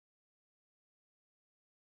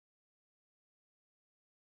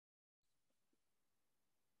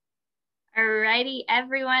Alrighty,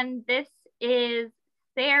 everyone. This is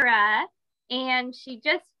Sara, and she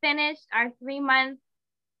just finished our 3-month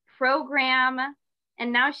program,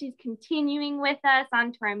 and now she's continuing with us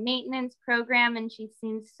onto our maintenance program, and she's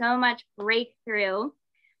seen so much breakthrough.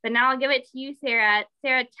 But now I'll give it to you, Sara.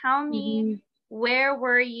 Sara, tell me, where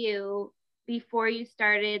were you before you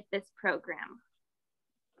started this program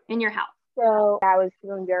in your health? So I was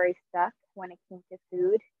feeling very stuck when it came to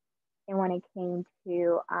food and when it came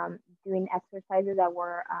to doing exercises that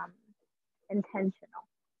were intentional.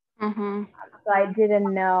 So I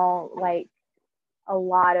didn't know like a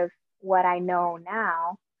lot of what I know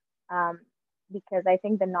now because I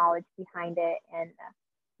think the knowledge behind it and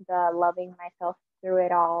the loving myself through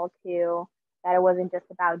it all too, that it wasn't just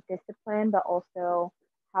about discipline, but also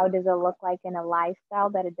how does it look like in a lifestyle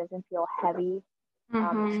that it doesn't feel heavy.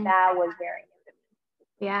 That was very new to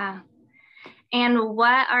me. Yeah. And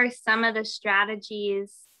what are some of the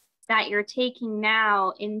strategies that you're taking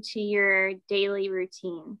now into your daily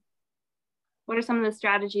routine? What are some of the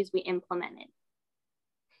strategies we implemented?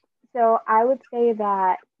 So I would say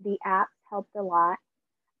that the apps helped a lot.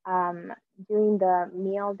 Doing the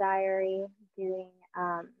meal diary,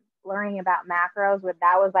 learning about macros,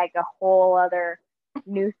 that was like a whole other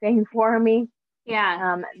new thing for me.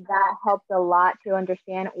 Yeah. That helped a lot to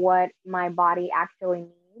understand what my body actually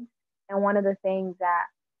needs. And one of the things that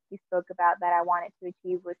we spoke about that I wanted to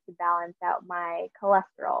achieve was to balance out my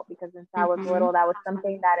cholesterol, because since I was little, that was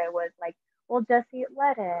something that it was like, well, just eat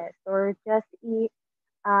lettuce or just eat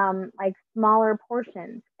like smaller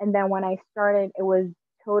portions. And then when I started, it was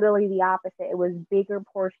totally the opposite. It was bigger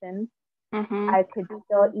portions. I could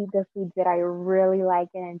still eat the foods that I really like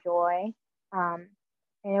and enjoy. And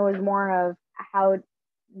it was more of how to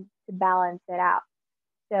balance it out.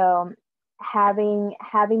 So having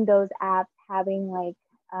those apps, having like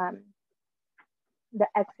the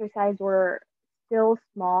exercise were still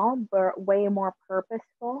small, but way more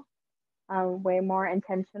purposeful, way more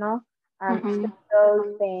intentional. So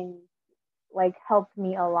those things like helped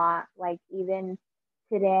me a lot. Like even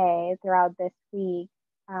today, throughout this week,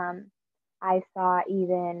 I saw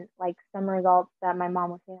even like some results that my mom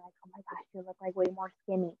was saying like, oh my gosh, you look like way more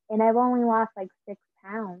skinny. And I've only lost like 6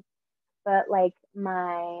 pounds, but like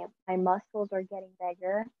my muscles are getting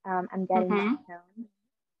bigger. I'm getting more toned.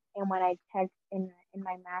 And when I check in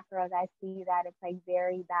my macros, I see that it's like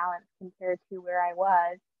very balanced compared to where I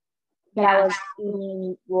was. That I was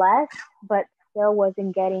eating less, but still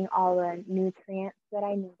wasn't getting all the nutrients that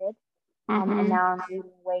I needed. And now I'm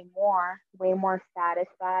eating way more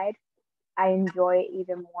satisfied. I enjoy it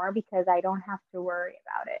even more because I don't have to worry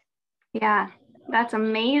about it. Yeah, that's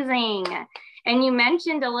amazing. And you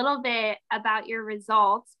mentioned a little bit about your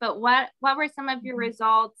results, but what were some of your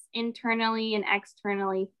results internally and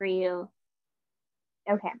externally for you?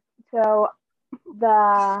 Okay, so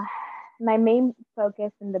my main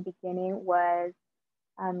focus in the beginning was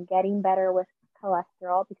getting better with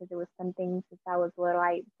cholesterol, because it was something since I was little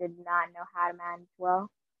I did not know how to manage well.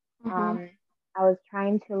 I was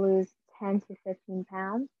trying to lose 10 to 15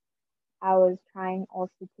 pounds. I was trying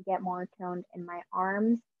also to get more toned in my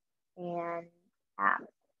arms and abs.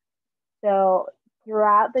 So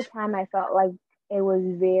throughout the time, I felt like it was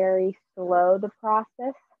very slow, the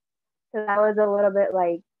process. So that was a little bit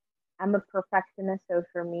like, I'm a perfectionist. So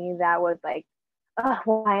for me, that was like, oh,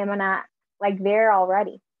 why am I not like there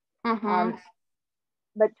already?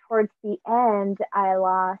 But towards the end, I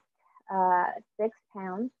lost 6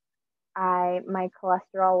 pounds. My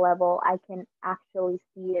cholesterol level, I can actually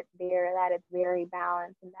see it there, that it's very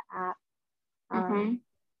balanced in the app.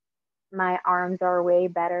 My arms are way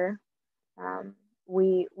better.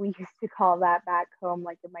 We used to call that back home,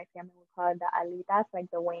 like in my family would call it the alitas, like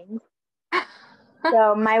the wings.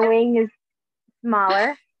 So my wing is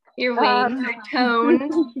smaller. Your wings are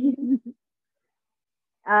toned.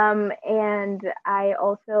 And I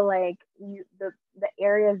also like the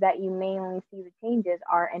areas that you mainly see the changes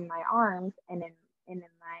are in my arms and in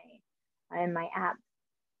my abs,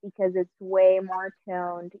 because it's way more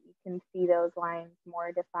toned. You can see those lines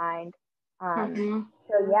more defined.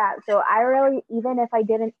 So I really, even if I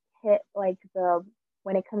didn't hit like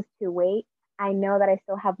when it comes to weight, I know that I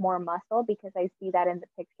still have more muscle because I see that in the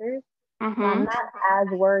pictures. So I'm not as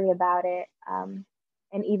worried about it.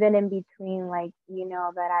 And even in between, like,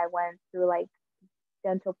 that I went through like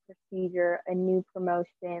dental procedure, a new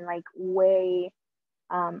promotion, like way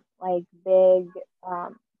like big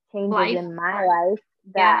changes in my life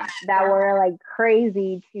that were like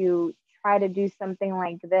crazy to try to do something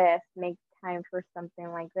like this, make time for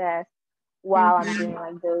something like this while I'm doing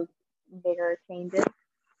like those bigger changes.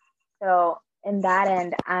 So in that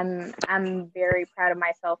end, I'm very proud of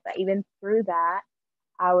myself that even through that,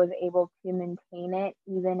 I was able to maintain it,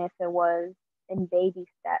 even if it was in baby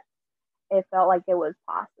steps. It felt like it was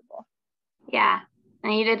possible. Yeah.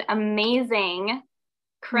 And you did amazing.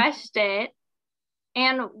 Crushed it.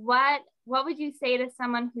 And what would you say to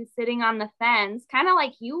someone who's sitting on the fence, kind of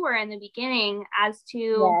like you were in the beginning, as to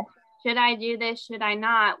Yes. should I do this, should I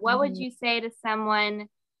not? What would you say to someone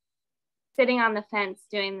sitting on the fence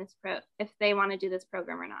doing this if they want to do this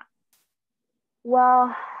program or not?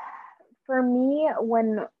 Well, for me,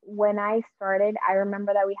 when I started, I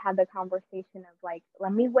remember that we had the conversation of like,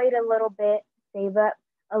 let me wait a little bit, save up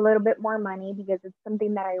a little bit more money because it's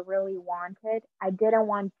something that I really wanted. I didn't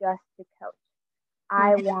want just to coach.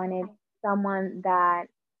 I wanted someone that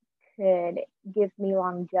could give me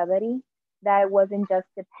longevity, that it wasn't just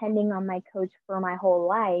depending on my coach for my whole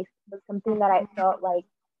life, but something that I felt like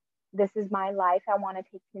this is my life. I want to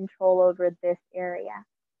take control over this area.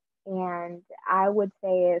 And I would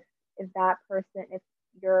say if that person, if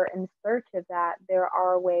you're in search of that, there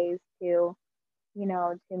are ways to,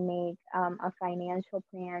 to make a financial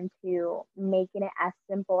plan, to making it as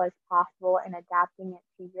simple as possible and adapting it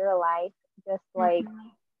to your life, just like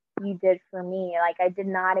you did for me. Like I did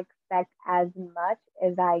not expect as much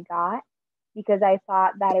as I got because I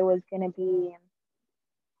thought that it was going to be,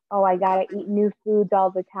 oh, I got to eat new foods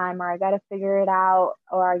all the time, or I got to figure it out,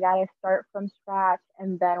 or I got to start from scratch.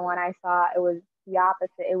 And then when I saw it was the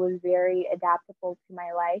opposite, it was very adaptable to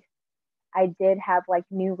my life. I did have like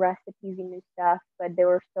new recipes and new stuff, but they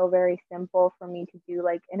were still very simple for me to do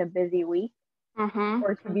like in a busy week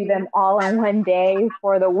or to do them all in one day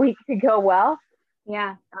for the week to go well.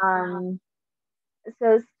 Yeah.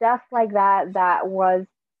 So stuff like that was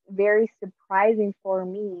very surprising for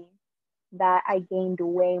me that I gained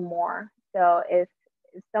way more. So if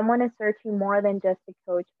someone is searching more than just a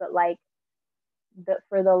coach, but like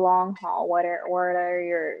for the long haul, what are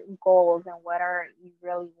your goals and what are you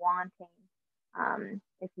really wanting?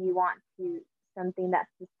 If you want to something that's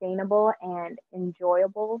sustainable and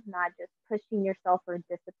enjoyable, not just pushing yourself or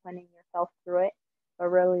disciplining yourself through it, but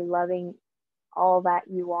really loving all that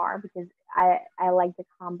you are, because I like the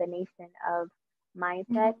combination of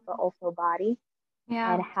mindset but also body,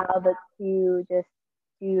 and how the two just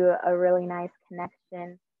do a really nice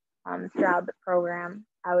connection throughout the program.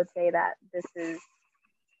 I would say that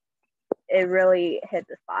it really hit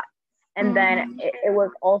the spot. And then it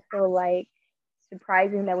was also like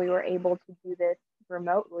surprising that we were able to do this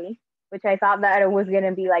remotely, which I thought that it was going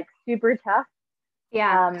to be like super tough.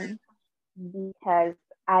 Yeah. Because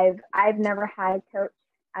I've never had a coach.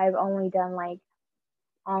 I've only done like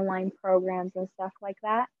online programs and stuff like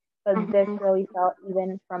that. But this really felt,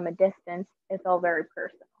 even from a distance, it felt very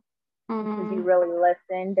personal because you really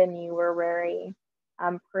listened and you were very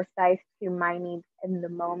precise to my needs in the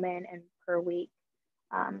moment and per week.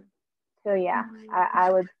 So yeah,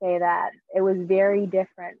 I would say that it was very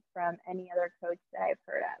different from any other coach that I've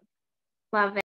heard of. Love it.